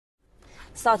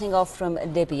Starting off from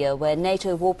Libya, where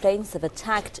NATO warplanes have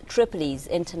attacked Tripoli's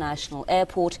international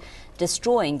airport,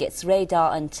 destroying its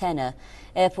radar antenna.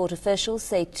 Airport officials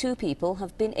say 2 people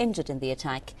have been injured in the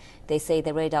attack. They say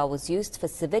the radar was used for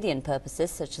civilian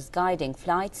purposes, such as guiding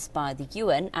flights by the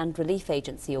UN and relief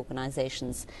agency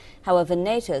organizations. However,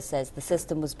 NATO says the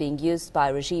system was being used by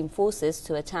regime forces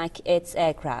to attack its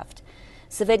aircraft.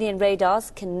 Civilian radars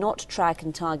cannot track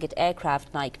and target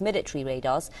aircraft like military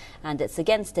radars, and it's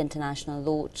against international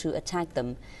law to attack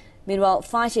them. Meanwhile,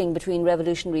 fighting between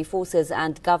revolutionary forces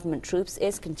and government troops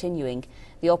is continuing.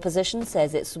 The opposition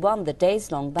says it's won the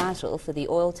days-long battle for the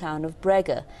oil town of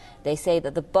Brega. They say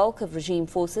that the bulk of regime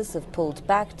forces have pulled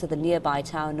back to the nearby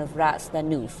town of Ras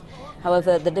Lanuf.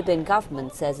 However, the Libyan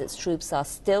government says its troops are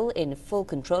still in full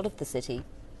control of the city.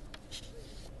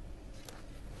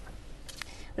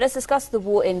 Let's discuss the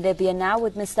war in Libya now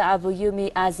with Mr.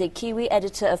 Abuyumi Azikiwe,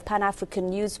 editor of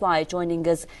Pan-African Newswire, joining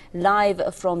us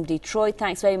live from Detroit.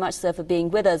 Thanks very much, sir, for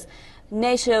being with us.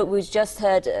 NATO, we've just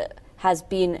heard, has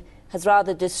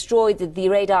rather destroyed the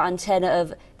radar antenna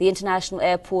of the international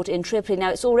airport in Tripoli. Now,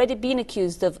 it's already been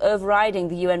accused of overriding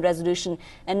the UN resolution,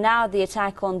 and now the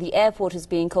attack on the airport is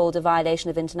being called a violation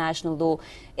of international law.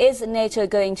 Is NATO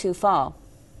going too far?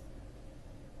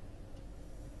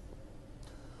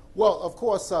 Well, of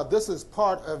course, this is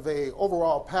part of an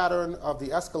overall pattern of the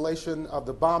escalation of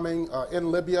the bombing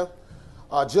in Libya.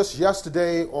 Just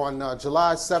yesterday, on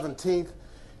July 17th,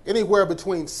 anywhere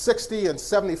between 60 and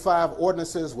 75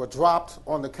 ordnances were dropped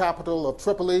on the capital of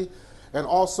Tripoli and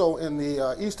also in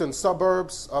the eastern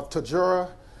suburbs of Tajura.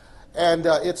 And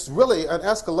it's really an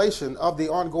escalation of the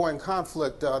ongoing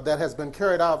conflict that has been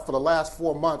carried out for the last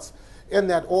 4 months in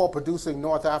that oil-producing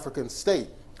North African state.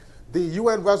 The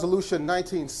UN Resolution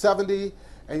 1970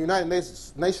 and United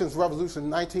Nations Resolution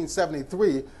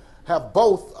 1973 have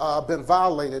both been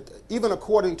violated, even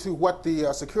according to what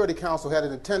the Security Council had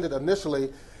intended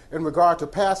initially in regard to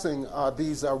passing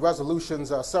these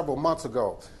resolutions several months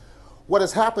ago. What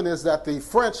has happened is that the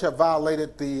French have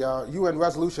violated the UN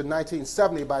Resolution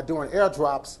 1970 by doing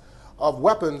airdrops of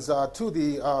weapons to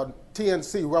the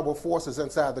TNC rebel forces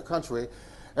inside the country.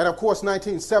 And of course,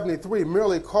 1973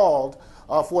 merely called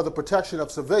for the protection of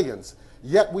civilians.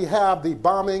 Yet we have the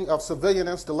bombing of civilian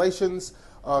installations,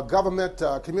 government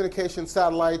communication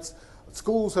satellites,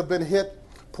 schools have been hit,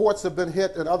 ports have been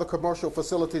hit, and other commercial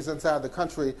facilities inside the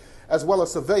country, as well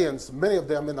as civilians. Many of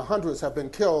them in the hundreds have been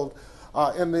killed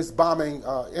in this bombing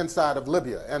inside of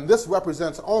Libya. And this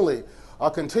represents only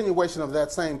a continuation of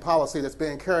that same policy that's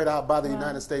being carried out by the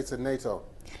United States and NATO.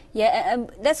 Yeah,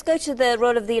 let's go to the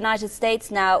role of the United States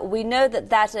now. We know that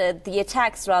the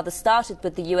attacks rather started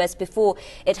with the US before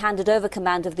it handed over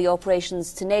command of the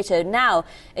operations to NATO. Now,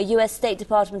 a US State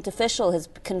Department official has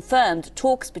confirmed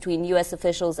talks between US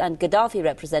officials and Gaddafi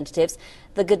representatives.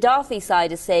 The Gaddafi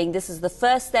side is saying this is the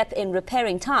first step in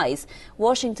repairing ties.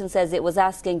 Washington says it was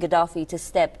asking Gaddafi to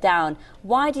step down.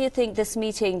 Why do you think this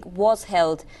meeting was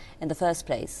held in the first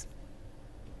place?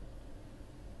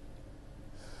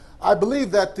 I believe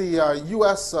that the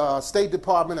U.S. State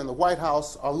Department and the White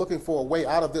House are looking for a way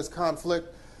out of this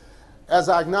conflict. As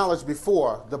I acknowledged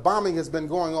before, the bombing has been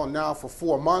going on now for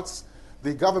 4 months.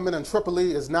 The government in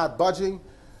Tripoli is not budging.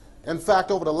 In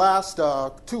fact, over the last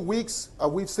 2 weeks,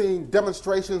 we've seen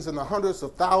demonstrations in the hundreds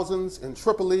of thousands in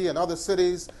Tripoli and other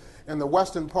cities in the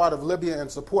western part of Libya in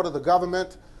support of the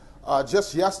government.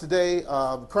 Just yesterday,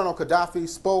 Colonel Gaddafi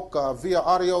spoke via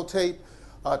audio tape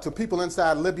to people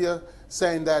inside Libya,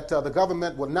 saying that the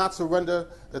government would not surrender,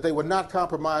 that they would not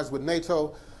compromise with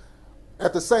NATO.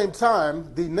 At the same time,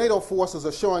 the NATO forces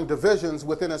are showing divisions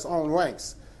within its own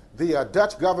ranks. The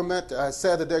Dutch government has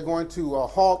said that they're going to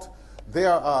halt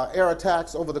their air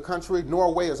attacks over the country.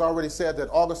 Norway has already said that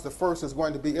August the 1st is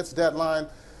going to be its deadline.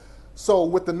 So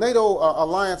with the NATO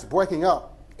alliance breaking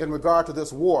up in regard to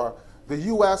this war, the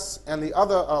U.S. and the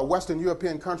other Western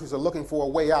European countries are looking for a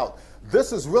way out.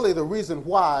 This is really the reason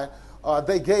why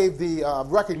they gave the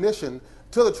recognition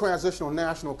to the Transitional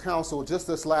National Council just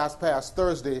this past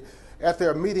Thursday at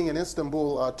their meeting in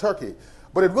Istanbul, Turkey.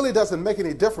 But it really doesn't make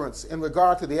any difference in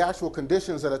regard to the actual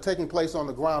conditions that are taking place on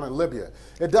the ground in Libya.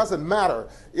 It doesn't matter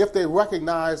if they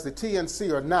recognize the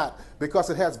TNC or not, because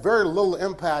it has very little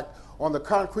impact on the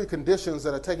concrete conditions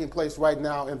that are taking place right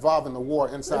now involving the war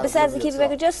inside Libya itself. If I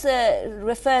could just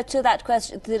refer to that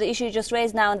question, to the issue you just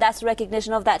raised now, and that's the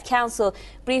recognition of that council.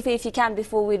 Briefly, if you can,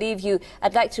 before we leave you,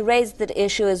 I'd like to raise that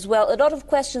issue as well. A lot of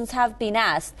questions have been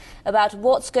asked about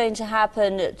what's going to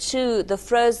happen to the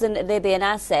frozen Libyan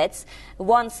assets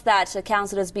once that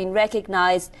council has been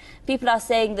recognized. People are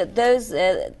saying that those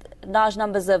large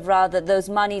numbers of those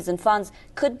monies and funds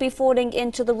could be falling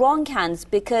into the wrong hands,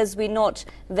 because we're not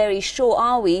very sure,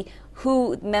 are we,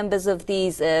 who members of the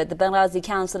Benghazi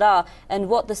Council are and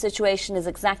what the situation is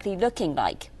exactly looking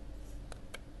like?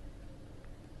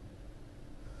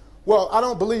 Well, I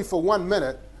don't believe for 1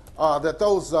 minute that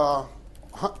those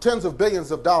tens of billions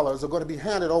of dollars are going to be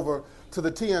handed over to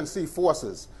the TNC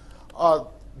forces.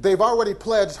 They've already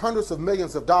pledged hundreds of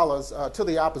millions of dollars to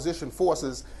the opposition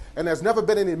forces, and there's never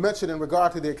been any mention in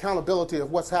regard to the accountability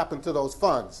of what's happened to those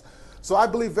funds. So I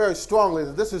believe very strongly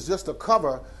that this is just a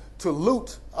cover to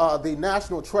loot the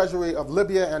national treasury of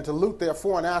Libya and to loot their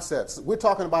foreign assets. We're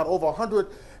talking about over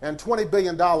 $120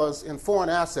 billion in foreign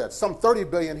assets, some $30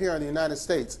 billion here in the United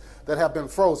States that have been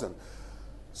frozen.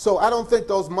 So I don't think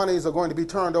those monies are going to be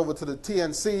turned over to the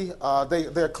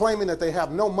TNC. They're claiming that they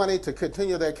have no money to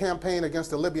continue their campaign against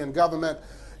the Libyan government.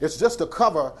 It's just a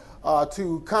cover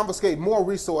to confiscate more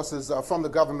resources from the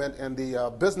government and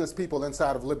the business people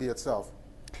inside of Libya itself.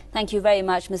 Thank you very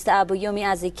much, Mr. Abayomi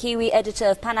Azikiwe, editor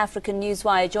of Pan-African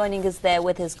Newswire, joining us there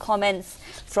with his comments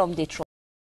from Detroit.